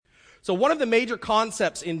So one of the major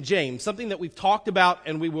concepts in James, something that we've talked about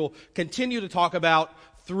and we will continue to talk about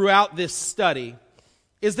throughout this study,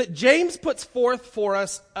 is that James puts forth for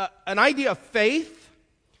us an idea of faith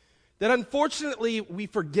that unfortunately we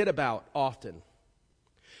forget about often.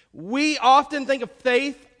 We often think of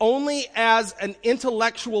faith only as an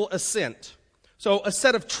intellectual assent. So a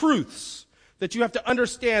set of truths that you have to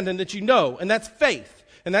understand and that you know, and that's faith,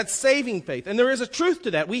 and that's saving faith. And there is a truth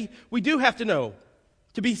to that. We do have to know.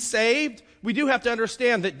 To be saved, we do have to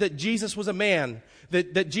understand that Jesus was a man,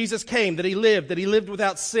 that Jesus came, that he lived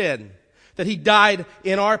without sin, that he died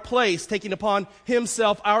in our place, taking upon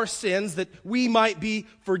himself our sins, that we might be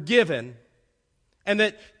forgiven, and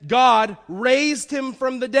that God raised him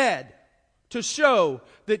from the dead to show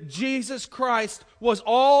that Jesus Christ was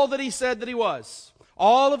all that he said that he was.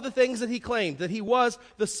 All of the things that he claimed, that he was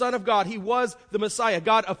the Son of God, he was the Messiah.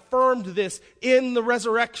 God affirmed this in the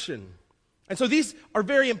resurrection. And so these are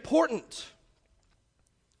very important.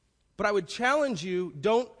 But I would challenge you,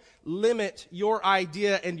 don't limit your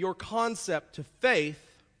idea and your concept to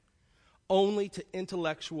faith only to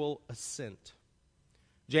intellectual assent.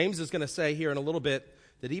 James is going to say here in a little bit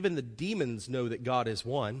that even the demons know that God is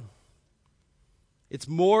one. It's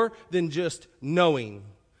more than just knowing.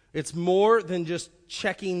 It's more than just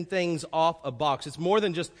checking things off a box. It's more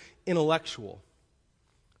than just intellectual.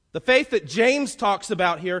 The faith that James talks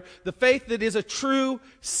about here, the faith that is a true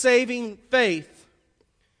saving faith,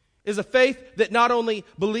 is a faith that not only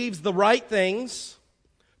believes the right things,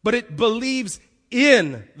 but it believes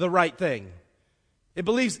in the right thing. It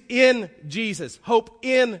believes in Jesus. Hope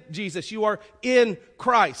in Jesus. You are in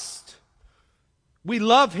Christ. We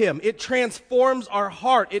love him. It transforms our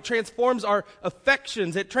heart. It transforms our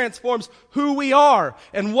affections. It transforms who we are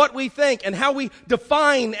and what we think and how we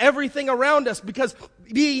define everything around us, because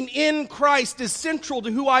being in Christ is central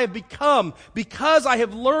to who I have become because I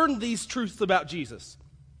have learned these truths about Jesus.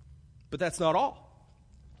 But that's not all.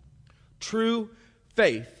 True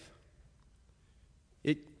faith,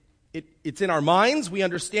 it's in our minds. We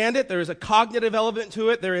understand it. There is a cognitive element to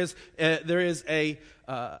it. There is an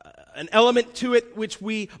element to it which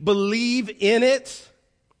we believe in it.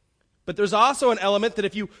 But there's also an element that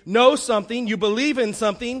if you know something, you believe in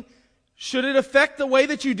something, should it affect the way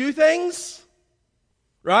that you do things?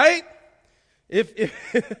 Right?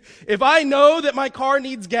 If I know that my car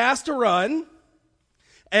needs gas to run,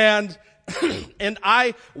 and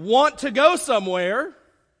I want to go somewhere,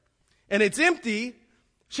 and it's empty,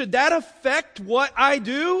 should that affect what I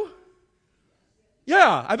do?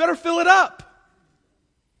 Yeah, I better fill it up.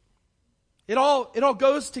 It all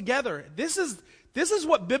goes together. This is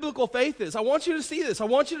what biblical faith is. I want you to see this. I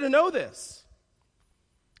want you to know this.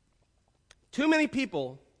 Too many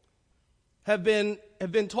people have been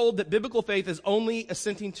told that biblical faith is only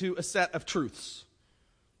assenting to a set of truths,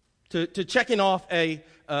 to checking off a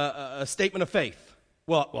statement of faith.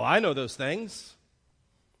 Well, I know those things.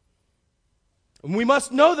 And we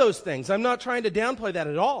must know those things. I'm not trying to downplay that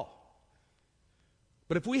at all.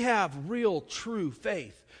 But if we have real, true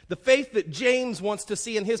faith, the faith that James wants to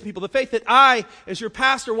see in his people, the faith that I, as your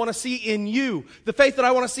pastor, want to see in you, the faith that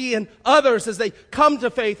I want to see in others as they come to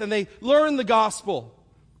faith and they learn the gospel,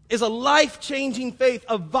 is a life-changing faith,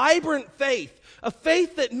 a vibrant faith, a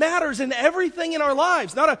faith that matters in everything in our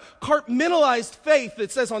lives, not a compartmentalized faith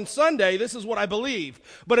that says on Sunday, this is what I believe.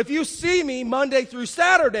 But if you see me Monday through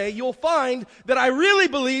Saturday, you'll find that I really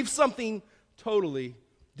believe something totally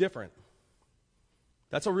different.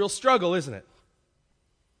 That's a real struggle, isn't it?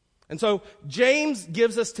 And so James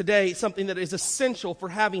gives us today something that is essential for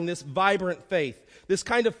having this vibrant faith, this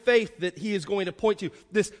kind of faith that he is going to point to,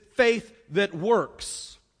 this faith that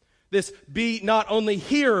works. This be not only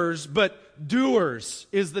hearers, but doers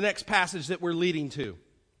is the next passage that we're leading to.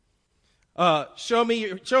 Show me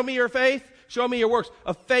your faith, show me your works.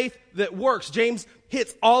 A faith that works. James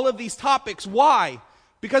hits all of these topics. Why?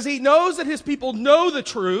 Because he knows that his people know the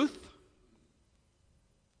truth.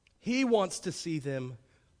 He wants to see them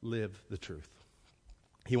live the truth.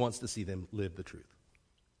 He wants to see them live the truth.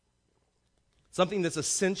 Something that's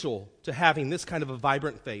essential to having this kind of a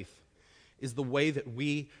vibrant faith is the way that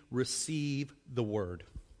we receive the word.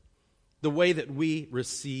 The way that we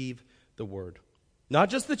receive the word. Not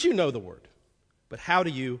just that you know the word, but how do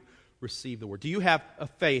you receive the word? Do you have a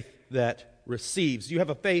faith that receives? Do you have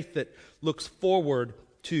a faith that looks forward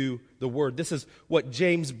to the word? This is what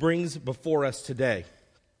James brings before us today.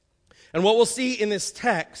 And what we'll see in this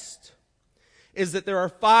text is that there are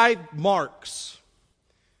 5 marks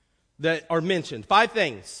that are mentioned, 5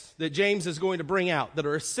 things that James is going to bring out that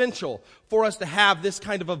are essential for us to have this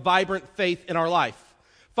kind of a vibrant faith in our life.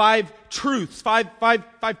 5 truths, five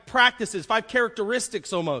practices, 5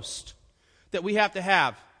 characteristics almost that we have to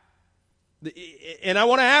have. And I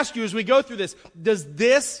want to ask you as we go through this, does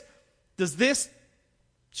this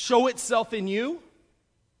show itself in you?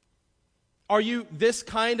 Are you this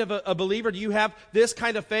kind of a believer? Do you have this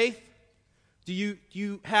kind of faith? Do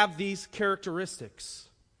you have these characteristics?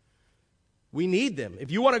 We need them.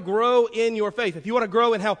 If you want to grow in your faith, if you want to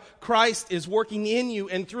grow in how Christ is working in you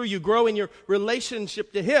and through you, grow in your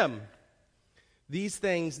relationship to Him, these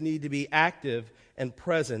things need to be active and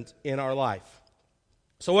present in our life.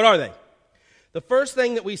 So what are they? The first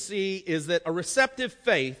thing that we see is that a receptive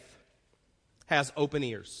faith has open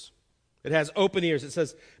ears. It has open ears. It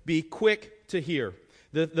says, be quick to hear.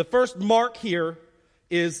 The first mark here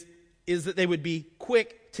is that they would be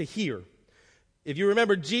quick to hear. If you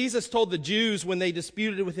remember, Jesus told the Jews when they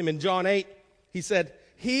disputed with him in John 8, he said,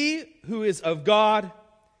 he who is of God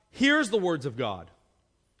hears the words of God.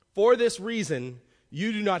 For this reason,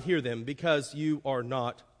 you do not hear them, because you are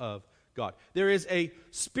not of God. There is a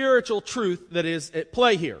spiritual truth that is at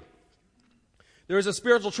play here. There is a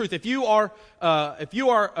spiritual truth. If you are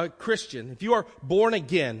a Christian, if you are born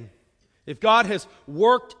again, if God has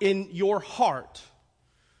worked in your heart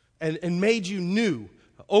and made you new,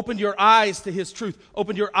 opened your eyes to His truth,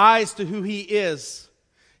 opened your eyes to who He is,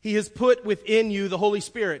 He has put within you the Holy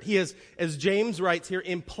Spirit. He has, as James writes here,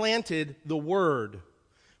 implanted the Word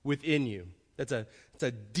within you. That's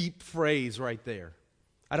a deep phrase right there.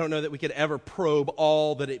 I don't know that we could ever probe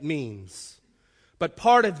all that it means. But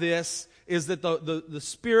part of this is that the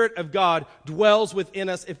Spirit of God dwells within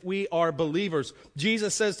us if we are believers.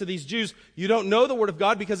 Jesus says to these Jews, you don't know the Word of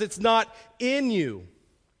God because it's not in you.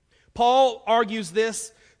 Paul argues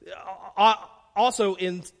this also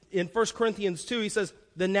in 1 Corinthians 2. He says,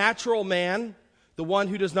 the natural man, the one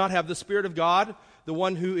who does not have the Spirit of God, the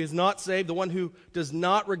one who is not saved, the one who does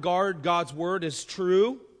not regard God's Word as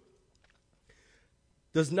true,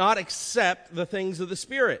 does not accept the things of the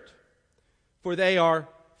Spirit, for they are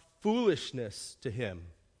foolishness to him.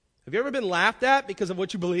 Have you ever been laughed at because of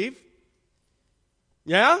what you believe?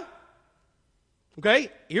 Yeah? Okay,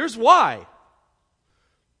 here's why.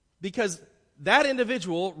 Because that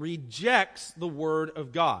individual rejects the Word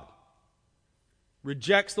of God.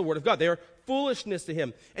 Rejects the Word of God. They are foolishness to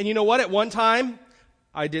him. And you know what? At one time,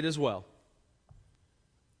 I did as well.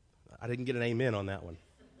 I didn't get an amen on that one.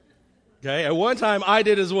 Okay, at one time, I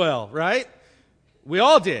did as well, right? We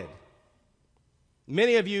all did.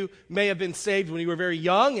 Many of you may have been saved when you were very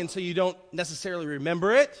young, and so you don't necessarily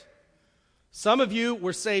remember it. Some of you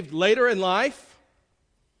were saved later in life,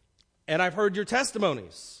 and I've heard your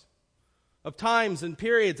testimonies of times and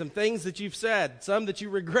periods and things that you've said, some that you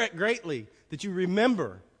regret greatly, that you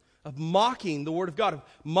remember, of mocking the Word of God, of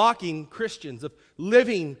mocking Christians, of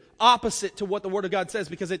living opposite to what the Word of God says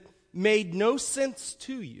because it made no sense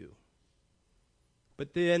to you.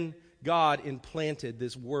 But then God implanted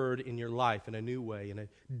this Word in your life in a new way, in a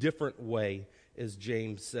different way, as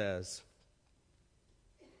James says.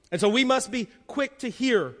 And so we must be quick to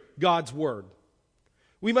hear God's Word.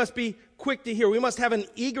 We must be quick to hear. We must have an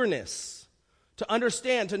eagerness to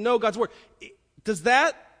understand, to know God's Word. Does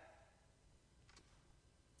that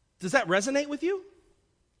resonate with you?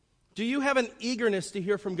 Do you have an eagerness to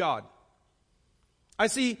hear from God? I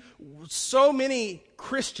see so many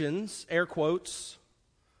Christians, air quotes,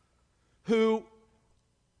 who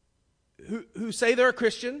say they're a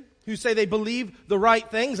Christian, who say they believe the right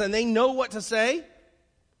things and they know what to say,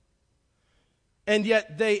 and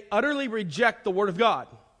yet they utterly reject the Word of God.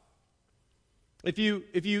 If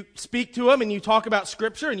you speak to them and you talk about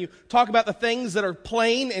Scripture and you talk about the things that are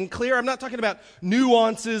plain and clear, I'm not talking about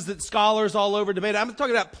nuances that scholars all over debate. I'm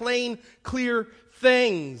talking about plain, clear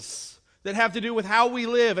things that have to do with how we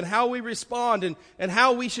live and how we respond and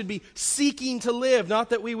how we should be seeking to live, not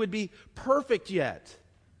that we would be perfect yet.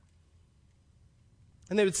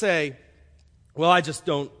 And they would say, well, I just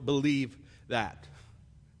don't believe that.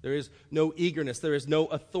 There is no eagerness. There is no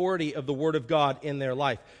authority of the Word of God in their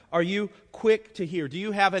life. Are you quick to hear? Do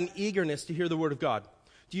you have an eagerness to hear the Word of God?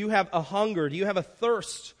 Do you have a hunger? Do you have a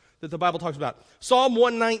thirst that the Bible talks about? Psalm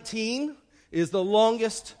 119 is the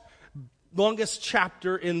longest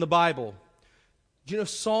chapter in the Bible. Do you know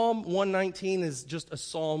Psalm 119 is just a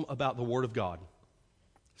psalm about the Word of God?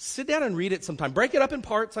 Sit down and read it sometime. Break it up in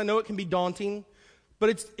parts. I know it can be daunting,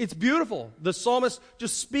 but it's beautiful. The psalmist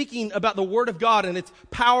just speaking about the Word of God and its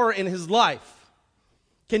power in his life.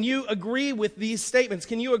 Can you agree with these statements?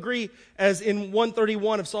 Can you agree, as in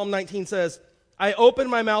 131 of Psalm 19 says, I opened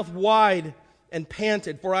my mouth wide and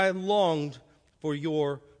panted, for I longed for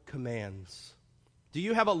your commands. Do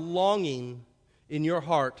you have a longing in your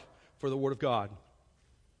heart for the Word of God?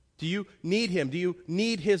 Do you need Him? Do you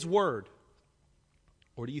need His Word?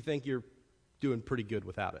 Or do you think you're doing pretty good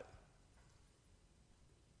without it?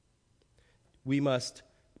 We must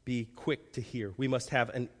be quick to hear. We must have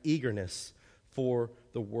an eagerness for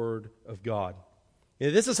the Word of God.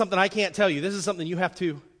 And this is something I can't tell you. This is something you have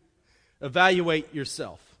to evaluate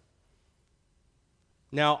yourself.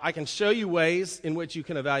 Now, I can show you ways in which you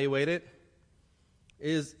can evaluate it.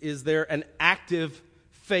 Is there an active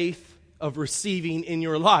faith of receiving in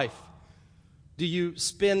your life? Do you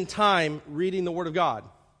spend time reading the Word of God?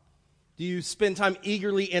 Do you spend time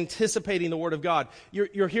eagerly anticipating the Word of God?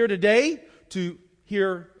 You're here today to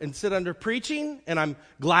hear and sit under preaching, and I'm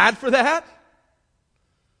glad for that.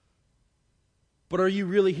 But are you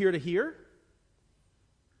really here to hear?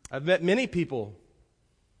 I've met many people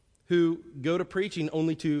who go to preaching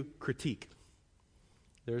only to critique.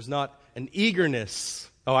 There's not an eagerness.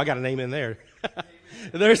 Oh, I got a name in there.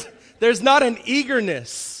 There's not an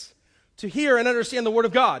eagerness to hear and understand the Word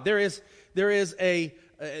of God. There is a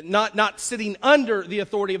not sitting under the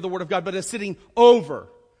authority of the Word of God, but a sitting over.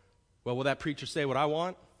 Well, will that preacher say what I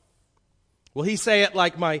want? Will he say it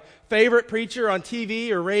like my favorite preacher on TV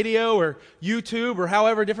or radio or YouTube or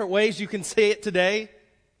however different ways you can say it today?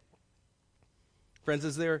 Friends,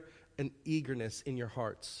 is there an eagerness in your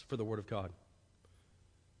hearts for the Word of God?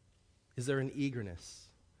 Is there an eagerness?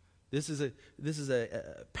 This is a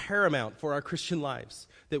paramount for our Christian lives,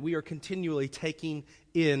 that we are continually taking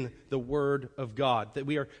in the Word of God, that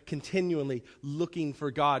we are continually looking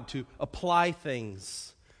for God to apply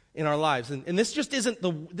things in our lives. And this just isn't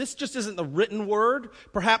the written Word.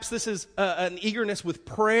 Perhaps this is an eagerness with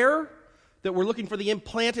prayer, that we're looking for the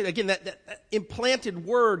implanted. Again, that implanted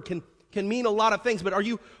Word can mean a lot of things, but are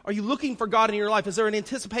you looking for God in your life? Is there an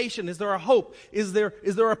anticipation? Is there a hope? Is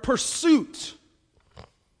there a pursuit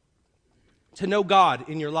to know God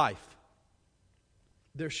in your life?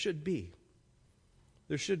 There should be.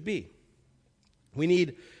 There should be. We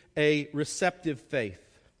need a receptive faith.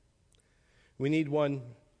 We need one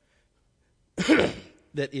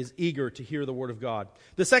that is eager to hear the Word of God.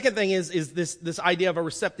 The second thing is this idea of a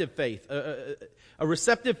receptive faith. A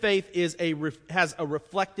receptive faith has a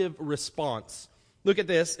reflective response. Look at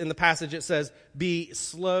this in the passage. It says, "Be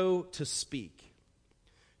slow to speak."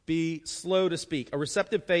 Be slow to speak. A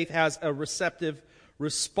receptive faith has a receptive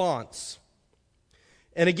response.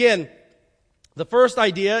 And again, the first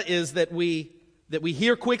idea is that we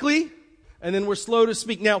hear quickly and then we're slow to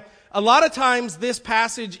speak. Now, a lot of times this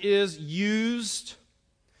passage is used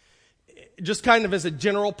just kind of as a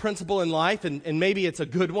general principle in life, and maybe it's a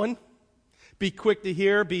good one. Be quick to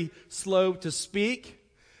hear, be slow to speak.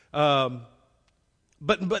 But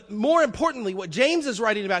more importantly, what James is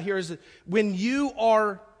writing about here is that when you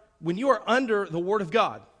are under the Word of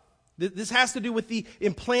God, this has to do with the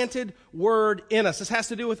implanted Word in us. This has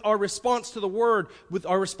to do with our response to the Word, with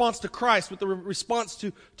our response to Christ, with the response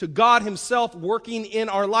to God Himself working in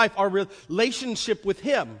our life, our relationship with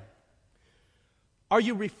Him. Are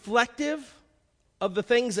you reflective of the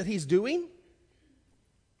things that He's doing?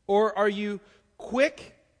 Or are you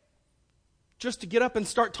quick just to get up and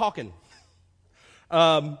start talking?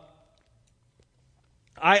 I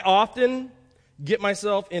often get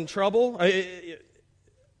myself in trouble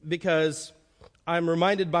because I'm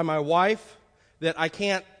reminded by my wife that I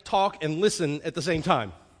can't talk and listen at the same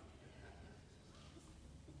time.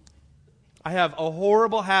 I have a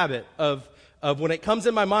horrible habit of when it comes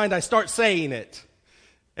in my mind, I start saying it.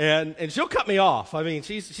 And she'll cut me off. I mean,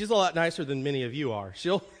 she's a lot nicer than many of you are.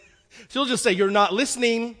 She'll just say, "You're not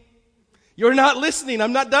listening. You're not listening.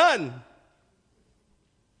 I'm not done."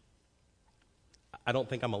 I don't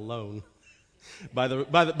think I'm alone. By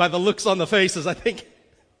the looks on the faces, I think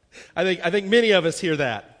many of us hear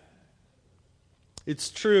that. It's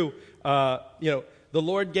true. The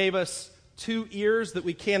Lord gave us 2 ears that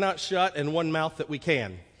we cannot shut and 1 mouth that we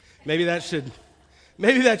can. Maybe that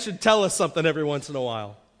should tell us something every once in a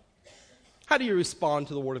while. How do you respond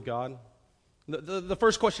to the Word of God? The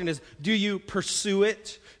first question is, do you pursue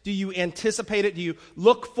it? Do you anticipate it? Do you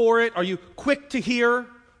look for it? Are you quick to hear?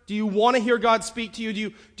 Do you want to hear God speak to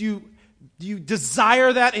you? Do you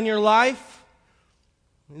desire that in your life?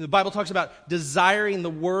 The Bible talks about desiring the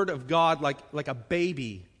Word of God like a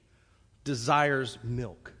baby desires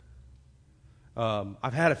milk.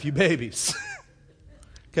 I've had a few babies.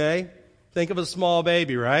 Okay? Think of a small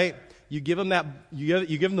baby, right? You give them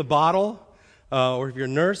you give them the bottle, or if you're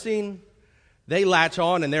nursing, they latch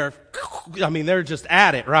on and they're just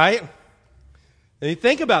at it, right? And you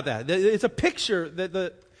think about that. It's a picture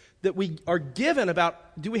that we are given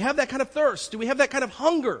about, do we have that kind of thirst? Do we have that kind of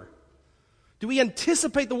hunger Do we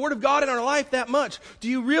anticipate the Word of God in our life that much? Do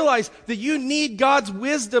you realize that you need God's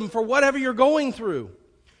wisdom for whatever you're going through?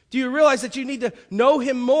 Do you realize that you need to know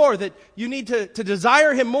Him more, that you need to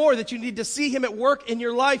desire Him more, that you need to see Him at work in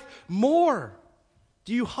your life more?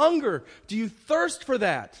 Do you hunger? Do you thirst for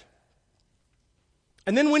that?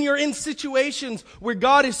 And then when you're in situations where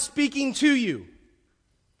God is speaking to you,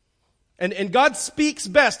 and God speaks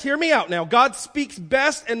best, hear me out now, God speaks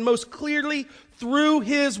best and most clearly through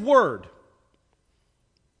His Word.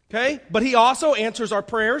 Okay? But He also answers our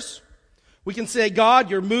prayers. We can say, God,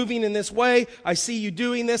 you're moving in this way. I see you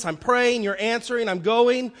doing this. I'm praying. You're answering. I'm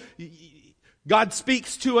going. God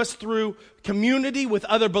speaks to us through community with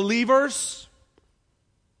other believers.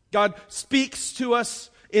 God speaks to us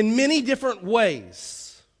in many different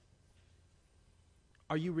ways.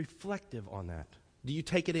 Are you reflective on that? Do you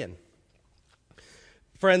take it in?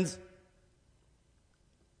 Friends,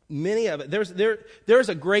 many of it, there's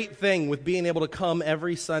a great thing with being able to come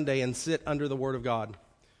every Sunday and sit under the Word of God.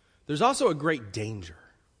 There's also a great danger.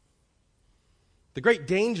 The great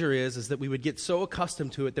danger is that we would get so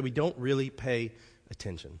accustomed to it that we don't really pay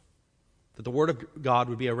attention. That the Word of God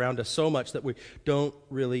would be around us so much that we don't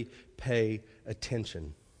really pay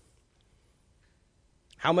attention.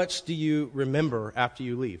 How much do you remember after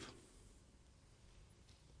you leave?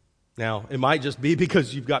 Now, it might just be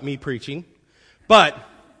because you've got me preaching, but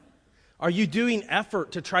are you doing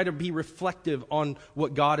effort to try to be reflective on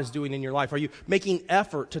what God is doing in your life? Are you making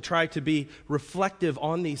effort to try to be reflective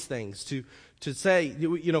on these things? To say,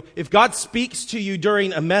 you know, if God speaks to you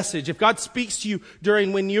during a message, if God speaks to you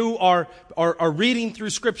during when you are reading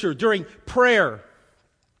through Scripture, during prayer,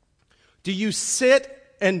 do you sit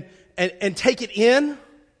and take it in?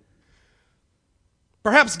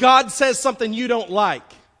 Perhaps God says something you don't like.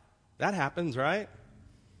 That happens, right?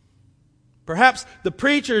 Perhaps the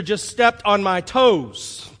preacher just stepped on my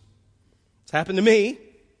toes. It's happened to me.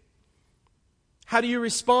 How do you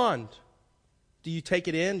respond? Do you take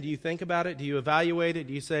it in? Do you think about it? Do you evaluate it?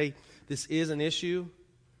 Do you say, this is an issue?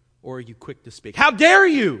 Or are you quick to speak? How dare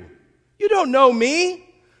you? You don't know me.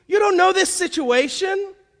 You don't know this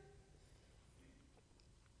situation.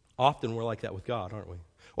 Often we're like that with God, aren't we?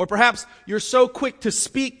 Or perhaps you're so quick to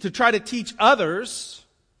speak to try to teach others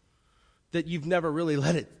that you've never really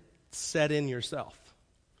let it set in yourself.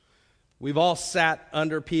 We've all sat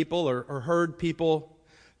under people or heard people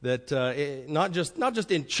that not just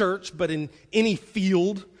in church, but in any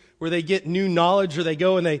field where they get new knowledge, or they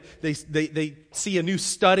go and they see a new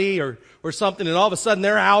study or something, and all of a sudden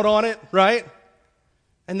they're out on it, right?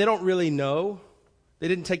 And they don't really know. They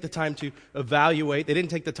didn't take the time to evaluate. They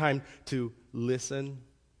didn't take the time to listen.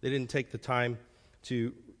 They didn't take the time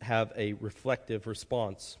to have a reflective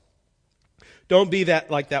response. Don't be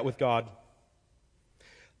like that with God.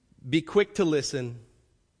 Be quick to listen.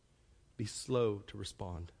 Be slow to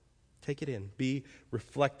respond. Take it in. Be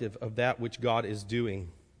reflective of that which God is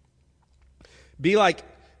doing. Be like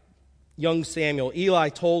young Samuel. Eli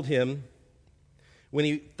told him when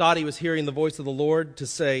he thought he was hearing the voice of the Lord to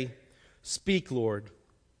say, "Speak, Lord,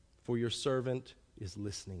 for your servant is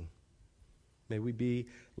listening." May we be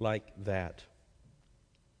like that.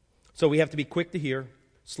 So we have to be quick to hear,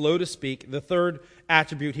 slow to speak. The third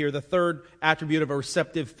attribute here, the third attribute of a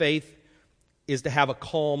receptive faith is to have a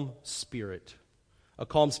calm spirit. A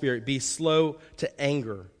calm spirit. Be slow to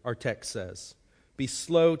anger, our text says. Be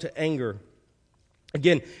slow to anger.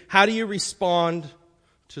 Again, how do you respond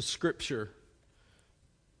to Scripture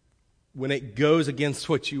when it goes against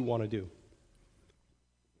what you want to do?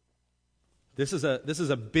 This is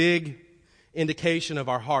a big indication of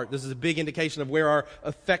our heart. This is a big indication of where our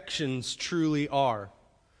affections truly are.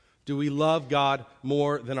 Do we love God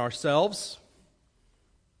more than ourselves?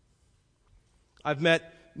 I've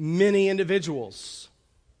met many individuals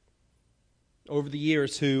over the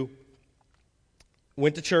years who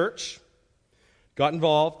went to church, got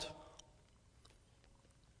involved,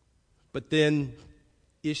 but then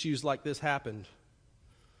issues like this happened.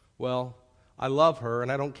 Well, I love her,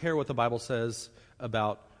 and I don't care what the Bible says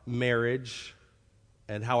about marriage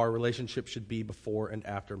and how our relationship should be before and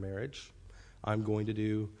after marriage. I'm going to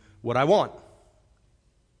do what I want.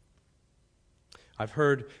 I've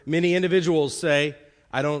heard many individuals say,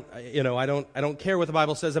 I don't care what the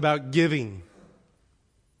Bible says about giving.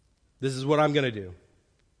 This is what I'm going to do.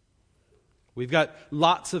 We've got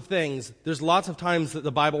lots of things. There's lots of times that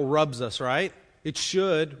the Bible rubs us, right? It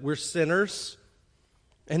should. We're sinners.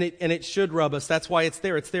 And it should rub us. That's why it's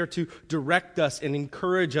there. It's there to direct us and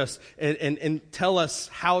encourage us and tell us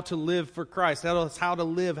how to live for Christ. Tell us how to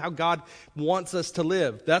live, how God wants us to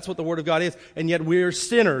live. That's what the Word of God is. And yet we're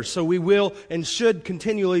sinners, so we will and should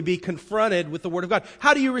continually be confronted with the Word of God.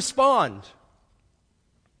 How do you respond?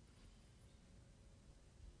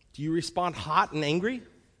 Do you respond hot and angry?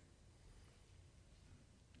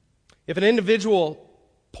 If an individual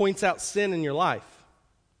points out sin in your life,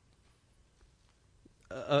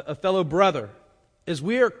 a fellow brother, as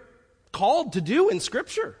we are called to do in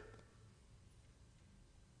Scripture,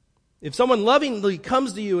 if someone lovingly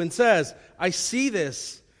comes to you and says, I see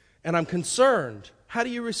this and I'm concerned, how do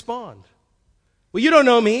you respond? Well, you don't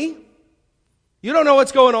know me. You don't know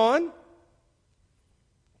what's going on. Do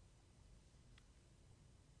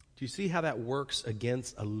you see how that works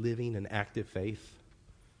against a living and active faith?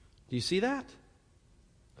 Do you see that?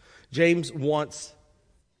 James wants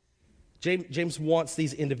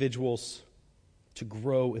these individuals to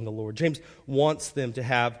grow in the Lord. James wants them to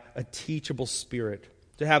have a teachable spirit,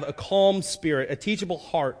 to have a calm spirit, a teachable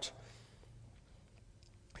heart.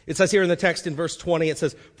 It says here in the text in verse 20, it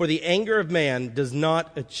says, "For the anger of man does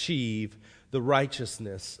not achieve the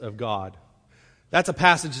righteousness of God." That's a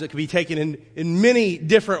passage that can be taken in many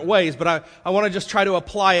different ways, but I want to just try to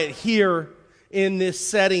apply it here in this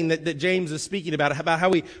setting that James is speaking about how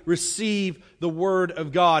we receive the Word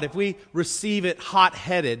of God. If we receive it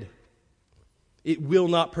hot-headed, it will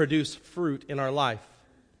not produce fruit in our life.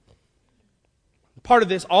 Part of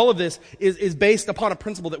this, all of this, is based upon a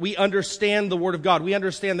principle that we understand the Word of God. We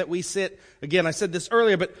understand that we sit, again, I said this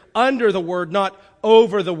earlier, but under the Word, not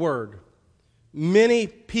over the Word. Many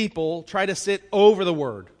people try to sit over the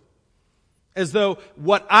Word, as though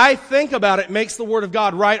what I think about it makes the Word of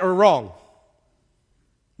God right or wrong.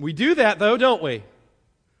 We do that, though, don't we?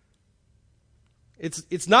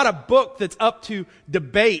 It's not a book that's up to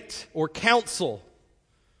debate or counsel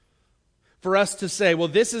for us to say, well,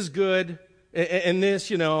 this is good, and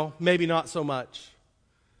this, maybe not so much.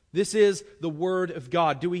 This is the Word of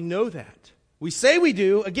God. Do we know that? We say we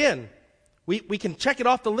do. Again, we can check it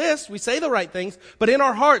off the list. We say the right things. But in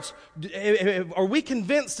our hearts, are we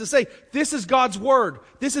convinced to say, this is God's Word?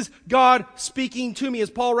 This is God speaking to me. As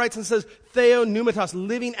Paul writes and says, Theo pneumatos,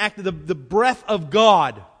 living active, the breath of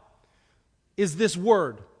God is this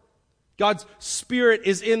Word. God's Spirit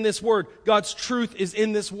is in this Word. God's truth is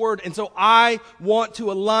in this Word. And so I want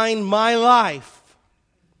to align my life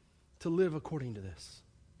to live according to this.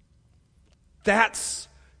 That's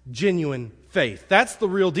genuine faith. That's the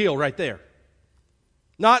real deal right there.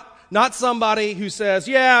 Not somebody who says,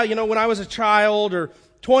 when I was a child or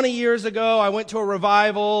 20 years ago, I went to a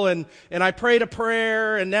revival and I prayed a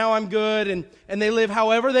prayer and now I'm good and they live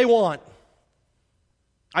however they want.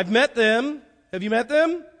 I've met them. Have you met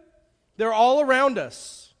them? They're all around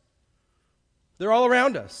us. They're all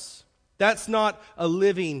around us. That's not a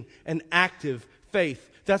living and active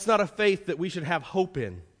faith. That's not a faith that we should have hope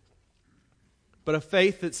in. But a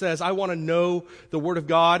faith that says, I want to know the Word of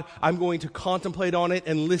God. I'm going to contemplate on it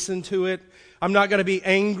and listen to it. I'm not going to be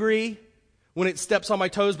angry when it steps on my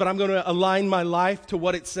toes, but I'm going to align my life to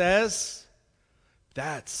what it says.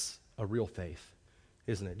 That's a real faith,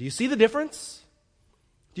 isn't it? Do you see the difference?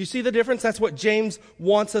 Do you see the difference? That's what James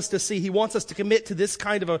wants us to see. He wants us to commit to this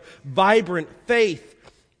kind of a vibrant faith.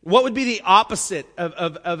 What would be the opposite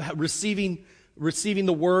of receiving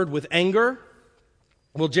the Word with anger?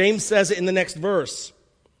 Well, James says it in the next verse.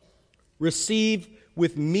 Receive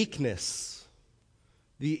with meekness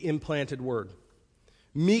the implanted Word.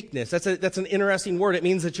 Meekness, that's an interesting word. It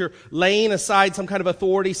means that you're laying aside some kind of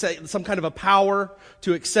authority, some kind of a power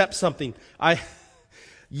to accept something.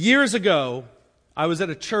 Years ago, I was at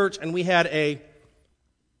a church and we had an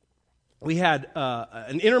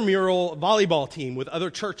intramural volleyball team with other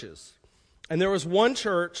churches. And there was one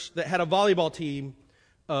church that had a volleyball team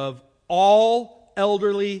of all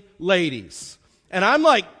elderly ladies. And I'm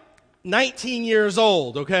like 19 years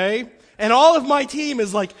old, okay? And all of my team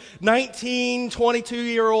is like 19,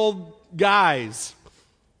 22-year-old guys.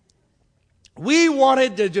 We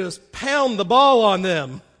wanted to just pound the ball on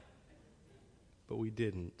them. But we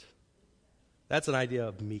didn't. That's an idea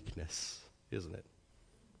of meekness, isn't it?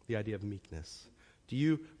 The idea of meekness. Do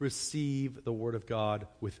you receive the Word of God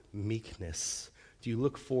with meekness? Do you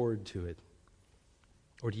look forward to it?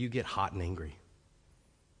 Or do you get hot and angry?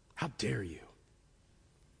 How dare you?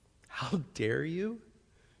 How dare you?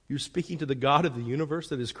 You're speaking to the God of the universe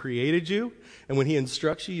that has created you, and when He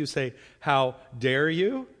instructs you, you say, how dare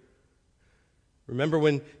you? Remember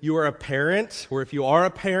when you were a parent, or if you are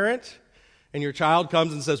a parent, and your child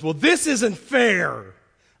comes and says, well, this isn't fair.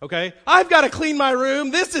 Okay? I've got to clean my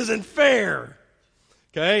room. This isn't fair.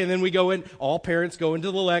 Okay? And then we go in, all parents go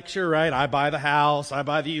into the lecture, right? I buy the house. I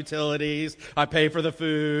buy the utilities. I pay for the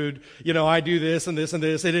food. I do this and this and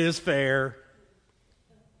this. It is fair.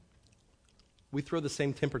 We throw the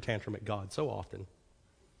same temper tantrum at God so often.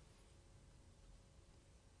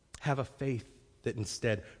 Have a faith that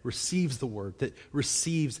instead receives the word, that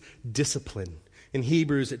receives discipline. In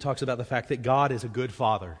Hebrews, it talks about the fact that God is a good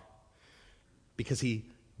father because he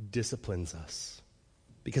disciplines us,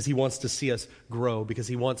 because he wants to see us grow, because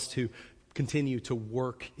he wants to continue to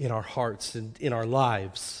work in our hearts and in our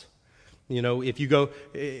lives. You know, if you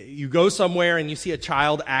go somewhere and you see a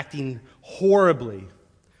child acting horribly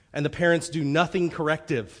and the parents do nothing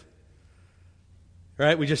corrective,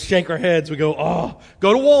 right? We just shake our heads. We go,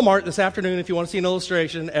 go to Walmart this afternoon if you want to see an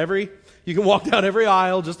illustration. You can walk down every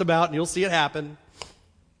aisle just about and you'll see it happen.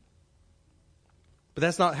 But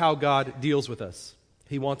that's not how God deals with us.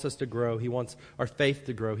 He wants us to grow. He wants our faith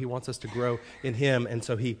to grow. He wants us to grow in him. And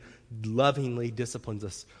so he lovingly disciplines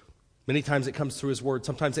us. Many times it comes through his word.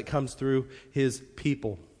 Sometimes it comes through his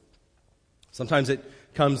people. Sometimes it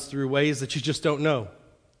comes through ways that you just don't know.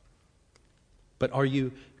 But are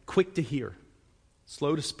you quick to hear?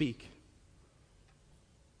 Slow to speak?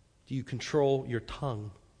 Do you control your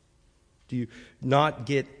tongue? Do you not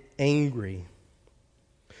get angry?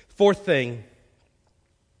 Fourth thing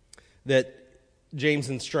that James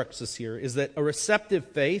instructs us here is that a receptive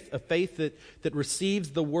faith, a faith that receives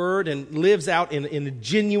the word and lives out in a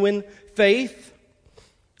genuine faith,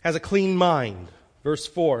 has a clean mind.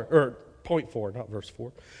 Point 4, not verse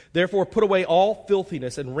 4. Therefore, put away all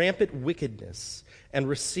filthiness and rampant wickedness, and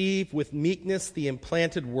receive with meekness the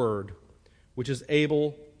implanted word, which is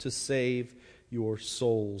able to save your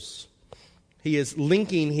souls. He is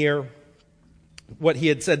linking here what he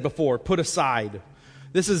had said before, put aside.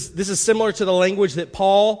 This is similar to the language that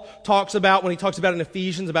Paul talks about when he talks about in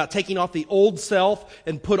Ephesians about taking off the old self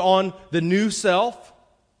and put on the new self.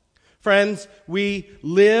 Friends, we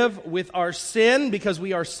live with our sin because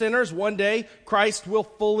we are sinners. One day, Christ will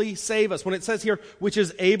fully save us. When it says here, which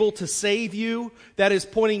is able to save you, that is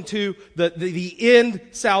pointing to the end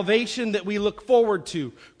salvation that we look forward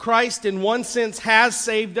to. Christ, in one sense, has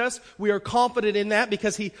saved us. We are confident in that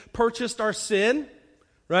because he purchased our sin.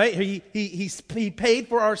 Right? He paid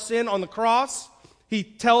for our sin on the cross. He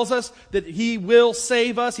tells us that he will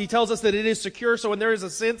save us. He tells us that it is secure. So when there is a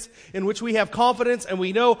sense in which we have confidence and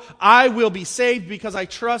we know I will be saved because I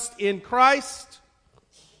trust in Christ.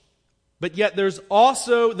 But yet there's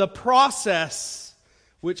also the process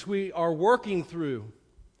which we are working through,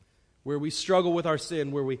 where we struggle with our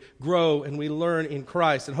sin, where we grow and we learn in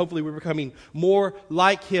Christ. And hopefully we're becoming more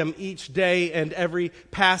like him each day and every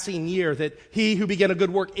passing year, that he who began a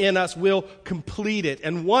good work in us will complete it.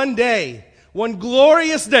 And one day, one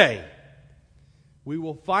glorious day, we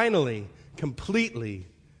will finally, completely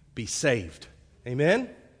be saved. Amen?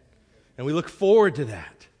 And we look forward to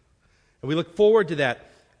that. We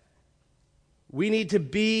need to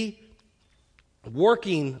be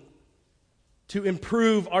working to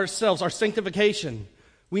improve ourselves, our sanctification.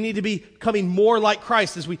 We need to be becoming more like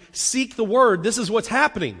Christ as we seek the word. This is what's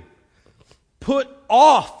happening. Put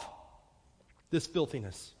off this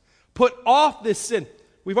filthiness. Put off this sin.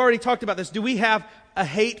 We've already talked about this. Do we have a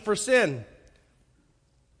hate for sin?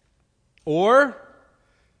 Or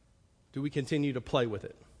do we continue to play with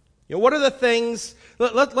it? You know, what are the things?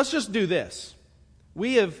 Let's just do this.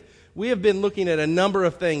 We have been looking at a number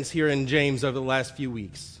of things here in James over the last few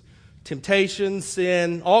weeks. Temptation,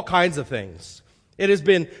 sin, all kinds of things. It has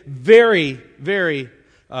been very, very,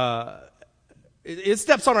 it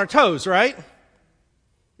steps on our toes, right?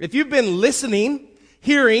 If you've been listening,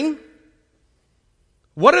 hearing,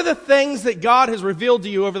 what are the things that God has revealed to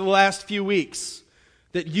you over the last few weeks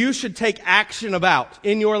that you should take action about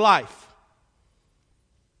in your life?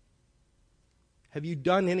 Have you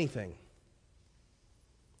done anything?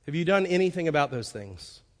 Have you done anything about those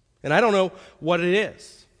things? And I don't know what it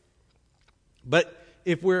is. But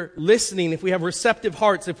if we're listening, if we have receptive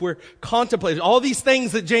hearts, if we're contemplating, all these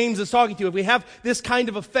things that James is talking to, if we have this kind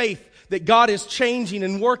of a faith that God is changing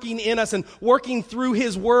and working in us and working through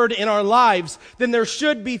his word in our lives, then there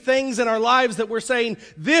should be things in our lives that we're saying,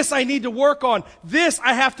 this I need to work on, this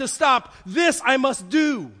I have to stop, this I must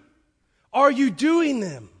do. Are you doing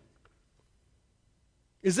them?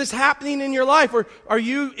 Is this happening in your life, or are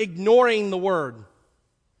you ignoring the word?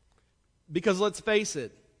 Because let's face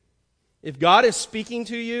it, if God is speaking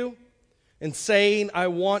to you and saying, I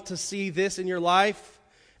want to see this in your life,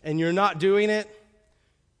 and you're not doing it,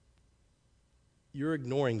 you're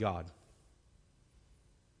ignoring God.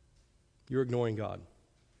 You're ignoring God.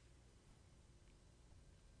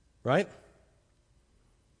 Right?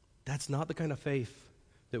 That's not the kind of faith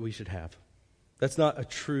that we should have. That's not a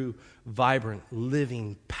true, vibrant,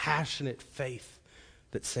 living, passionate faith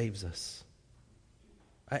that saves us.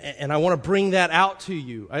 And I want to bring that out to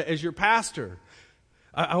you as your pastor.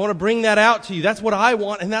 I want to bring that out to you. That's what I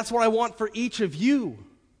want, and that's what I want for each of you.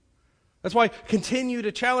 That's why I continue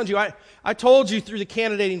to challenge you. I told you through the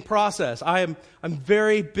candidating process, I'm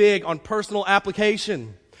very big on personal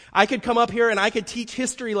application. I could come up here and I could teach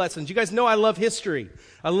history lessons. You guys know I love history.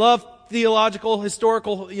 I love historical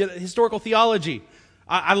theology.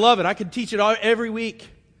 I love it. I could teach it every week.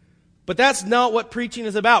 But that's not what preaching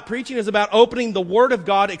is about. Preaching is about opening the Word of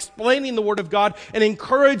God, explaining the Word of God, and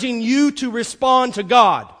encouraging you to respond to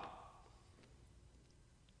God.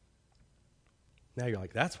 Now you're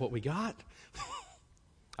like, that's what we got?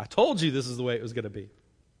 I told you this is the way it was going to be.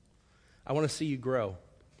 I want to see you grow.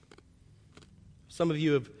 Some of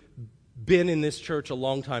you have been in this church a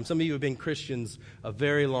long time. Some of you have been Christians a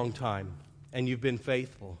very long time, and you've been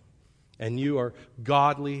faithful. And you are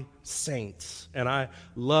godly saints, and I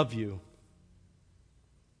love you.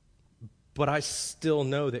 But I still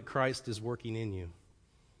know that Christ is working in you.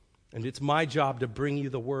 And it's my job to bring you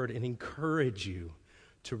the Word and encourage you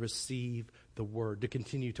to receive the Word, to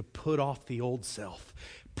continue to put off the old self,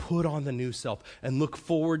 put on the new self, and look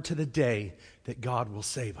forward to the day that God will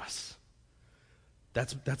save us.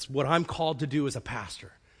 That's what I'm called to do as a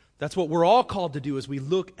pastor. That's what we're all called to do as we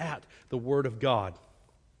look at the Word of God.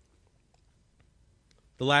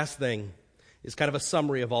 The last thing is kind of a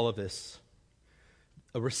summary of all of this.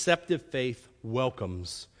 A receptive faith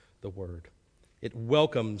welcomes the Word. It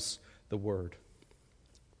welcomes the Word.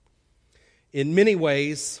 In many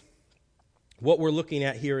ways, what we're looking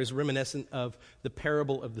at here is reminiscent of the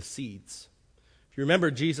parable of the seeds. If you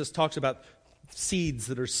remember, Jesus talks about seeds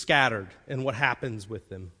that are scattered and what happens with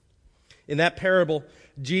them. In that parable,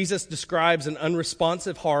 Jesus describes an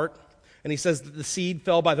unresponsive heart, and he says that the seed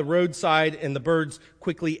fell by the roadside and the birds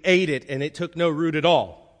quickly ate it, and it took no root at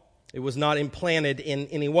all. It was not implanted in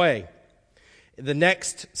any way. The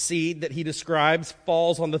next seed that he describes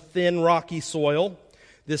falls on the thin, rocky soil.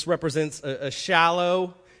 This represents a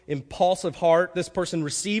shallow, impulsive heart. This person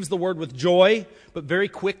receives the word with joy, but very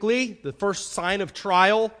quickly, the first sign of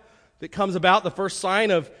trial that comes about, the first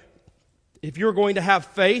sign of if you're going to have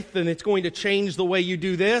faith and it's going to change the way you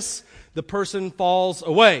do this, the person falls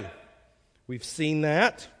away. We've seen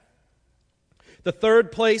that. The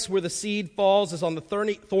third place where the seed falls is on the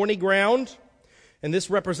thorny ground. And this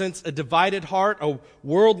represents a divided heart, a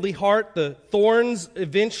worldly heart. The thorns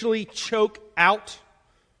eventually choke out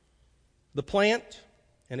the plant,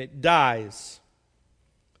 and it dies.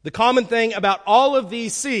 The common thing about all of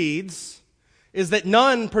these seeds is that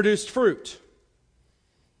none produced fruit.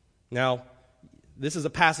 Now, this is a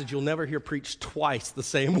passage you'll never hear preached twice the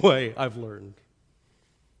same way, I've learned.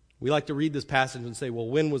 We like to read this passage and say, well,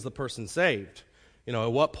 when was the person saved?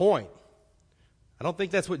 At what point? I don't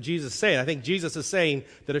think that's what Jesus is saying. I think Jesus is saying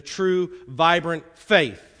that a true, vibrant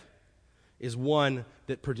faith is one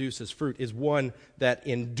that produces fruit, is one that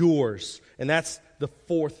endures. And that's the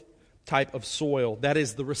fourth type of soil. That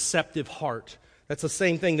is the receptive heart. That's the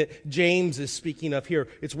same thing that James is speaking of here.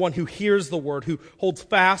 It's one who hears the word, who holds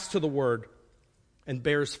fast to the word, and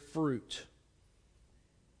bears fruit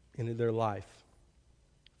in their life.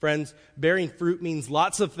 Friends, bearing fruit means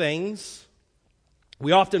lots of things.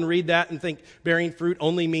 We often read that and think bearing fruit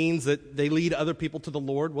only means that they lead other people to the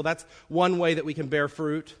Lord. Well, that's one way that we can bear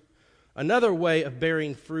fruit. Another way of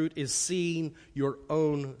bearing fruit is seeing your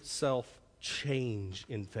own self change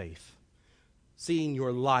in faith. Seeing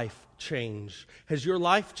your life change. Has your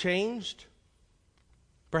life changed?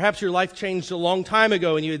 Perhaps your life changed a long time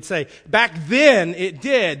ago and you would say, back then it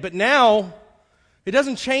did, but now it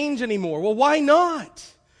doesn't change anymore. Well, why not?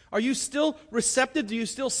 Are you still receptive? Do you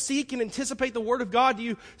still seek and anticipate the Word of God? Do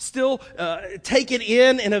you still take it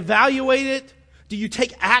in and evaluate it? Do you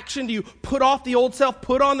take action? Do you put off the old self,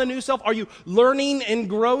 put on the new self? Are you learning and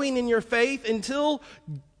growing in your faith? Until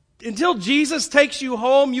Jesus takes you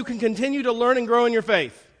home, you can continue to learn and grow in your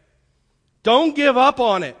faith. Don't give up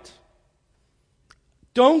on it.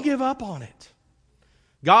 Don't give up on it.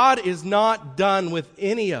 God is not done with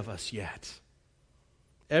any of us yet.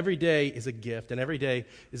 Every day is a gift, and every day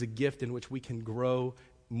is a gift in which we can grow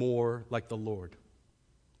more like the Lord.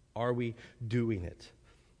 Are we doing it?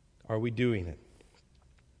 Are we doing it?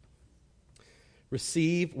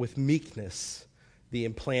 Receive with meekness the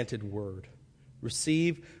implanted word.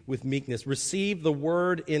 Receive with meekness. Receive the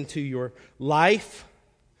word into your life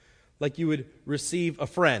like you would receive a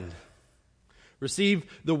friend. Receive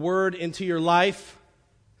the word into your life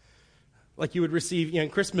like you would receive,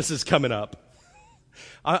 Christmas is coming up.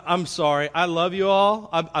 I'm sorry. I love you all.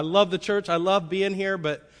 I love the church. I love being here.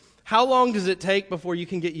 But how long does it take before you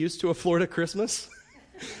can get used to a Florida Christmas?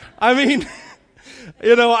 I mean,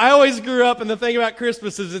 I always grew up and the thing about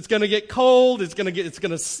Christmas is it's going to get cold. It's going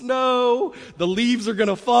to snow. The leaves are going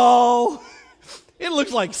to fall. It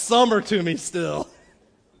looks like summer to me still.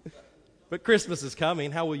 But Christmas is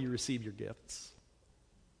coming. How will you receive your gifts?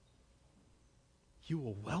 You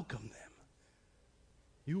will welcome them.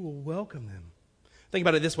 You will welcome them. Think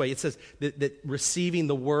about it this way. It says that receiving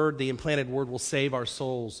the word, the implanted word, will save our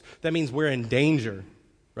souls. That means we're in danger,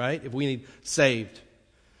 right? If we need saved.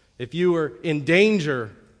 If you were in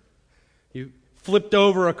danger, you flipped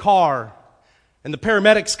over a car, and the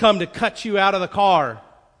paramedics come to cut you out of the car,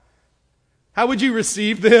 how would you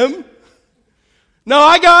receive them? No,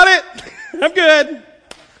 I got it. I'm good.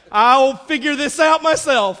 I'll figure this out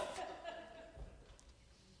myself.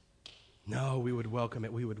 No, we would welcome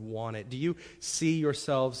it. We would want it. Do you see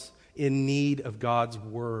yourselves in need of God's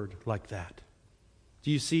word like that?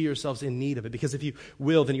 Do you see yourselves in need of it? Because if you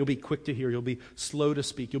will, then you'll be quick to hear. You'll be slow to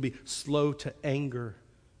speak. You'll be slow to anger.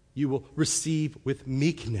 You will receive with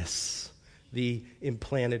meekness the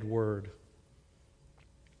implanted word.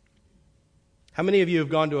 How many of you have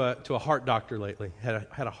gone to a heart doctor lately? Had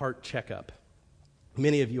a heart checkup?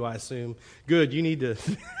 Many of you, I assume. Good, you need to.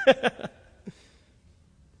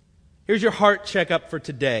 Here's your heart checkup for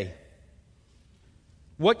today.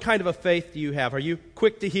 What kind of a faith do you have? Are you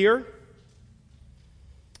quick to hear?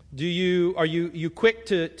 Are you quick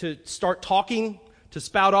to start talking, to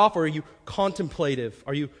spout off, or are you contemplative?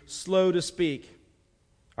 Are you slow to speak?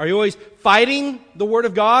 Are you always fighting the Word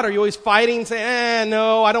of God? Are you always fighting, saying,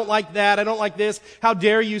 no, I don't like that, I don't like this. How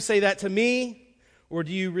dare you say that to me? Or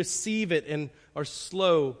do you receive it and are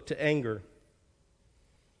slow to anger?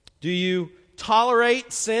 Do you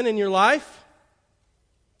tolerate sin in your life?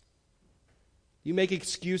 You make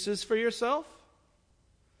excuses for yourself?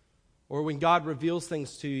 Or when God reveals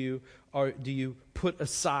things to you, do you put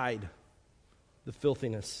aside the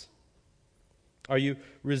filthiness? Are you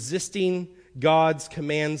resisting God's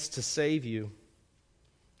commands to save you?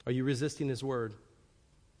 Are you resisting His word?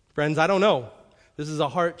 Friends, I don't know. This is a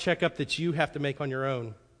heart checkup that you have to make on your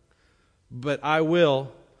own. But I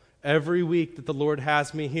will, every week that the Lord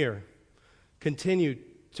has me here, continue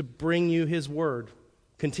to bring you His word.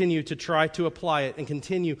 Continue to try to apply it and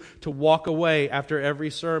continue to walk away after every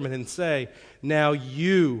sermon and say, now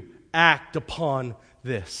you act upon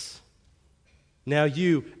this. Now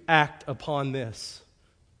you act upon this.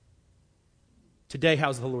 Today,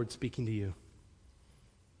 how's the Lord speaking to you?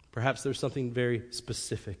 Perhaps there's something very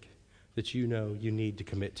specific that you know you need to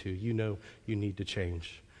commit to. You know you need to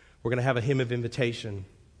change. We're going to have a hymn of invitation.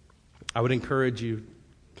 I would encourage you.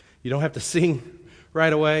 You don't have to sing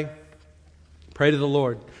right away. Pray to the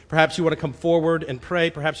Lord. Perhaps you want to come forward and pray.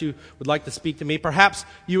 Perhaps you would like to speak to me. Perhaps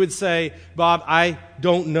you would say, Bob, I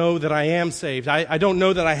don't know that I am saved. I don't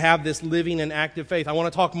know that I have this living and active faith. I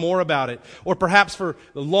want to talk more about it. Or perhaps for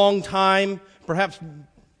a long time, perhaps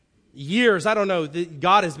years, I don't know, that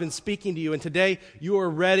God has been speaking to you, and today you are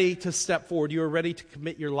ready to step forward. You are ready to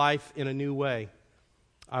commit your life in a new way.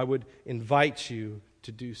 I would invite you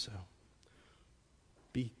to do so.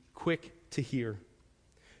 Be quick to hear.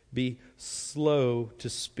 Be slow to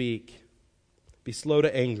speak. Be slow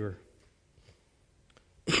to anger.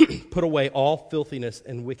 Put away all filthiness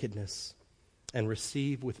and wickedness and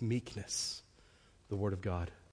receive with meekness the word of God.